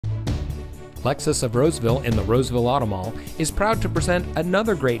Lexus of Roseville in the Roseville Auto Mall is proud to present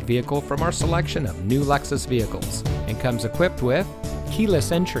another great vehicle from our selection of new Lexus vehicles and comes equipped with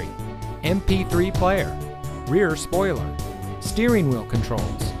keyless entry, MP3 player, rear spoiler, steering wheel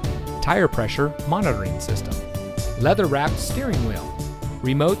controls, tire pressure monitoring system, leather-wrapped steering wheel,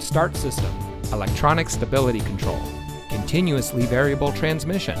 remote start system, electronic stability control, continuously variable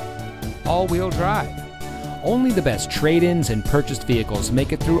transmission, all-wheel drive. Only the best trade-ins and purchased vehicles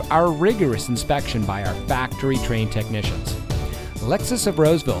make it through our rigorous inspection by our factory-trained technicians. Lexus of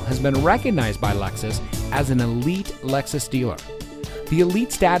Roseville has been recognized by Lexus as an elite Lexus dealer. The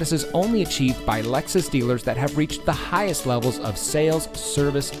elite status is only achieved by Lexus dealers that have reached the highest levels of sales,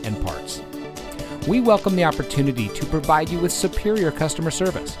 service, and parts. We welcome the opportunity to provide you with superior customer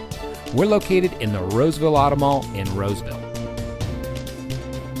service. We're located in the Roseville Auto Mall in Roseville.